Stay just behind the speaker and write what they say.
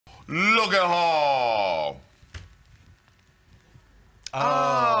Look at her.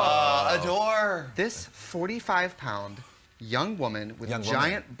 Adore. This 45-pound young woman with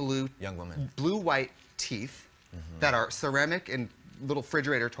giant blue-white teeth that are ceramic and little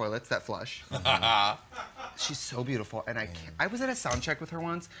refrigerator toilets that flush. She's so beautiful, and I was at a sound check with her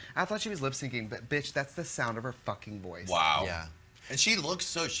once. I thought she was lip syncing, but bitch, that's the sound of her fucking voice. Wow. Yeah. And she looks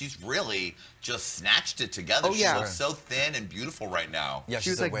so, she's really just snatched it together. Oh, yeah. She looks so thin and beautiful right now. Yeah, She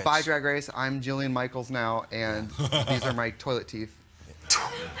was like, bye Drag Race, I'm Jillian Michaels now, and these are my toilet teeth.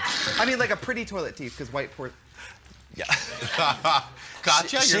 I mean, like a pretty toilet teeth, because white poor... Yeah.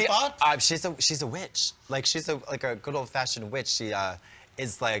 Katya, your thoughts? She's a witch. Like, she's like a good old-fashioned witch. She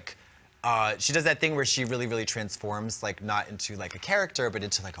is like... she does that thing where she really transforms, like, not into like a character, but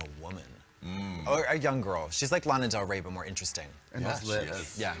into like a woman. Or a young girl. She's like Lana Del Rey, but more interesting. And those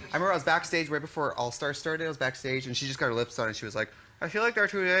lips. Yeah. I remember I was backstage right before All Stars started. I was backstage, and she just got her lips done, and she was like, I feel like they're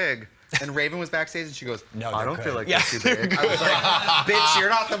too big. And Raven was backstage, and she goes, No, I don't feel like yeah. they're too big. I was like, bitch, you're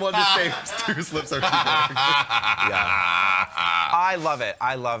not the one to say Stu's lips are too big. Yeah. I love it.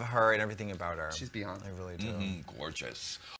 I love her and everything about her. She's beyond. I really do. Gorgeous.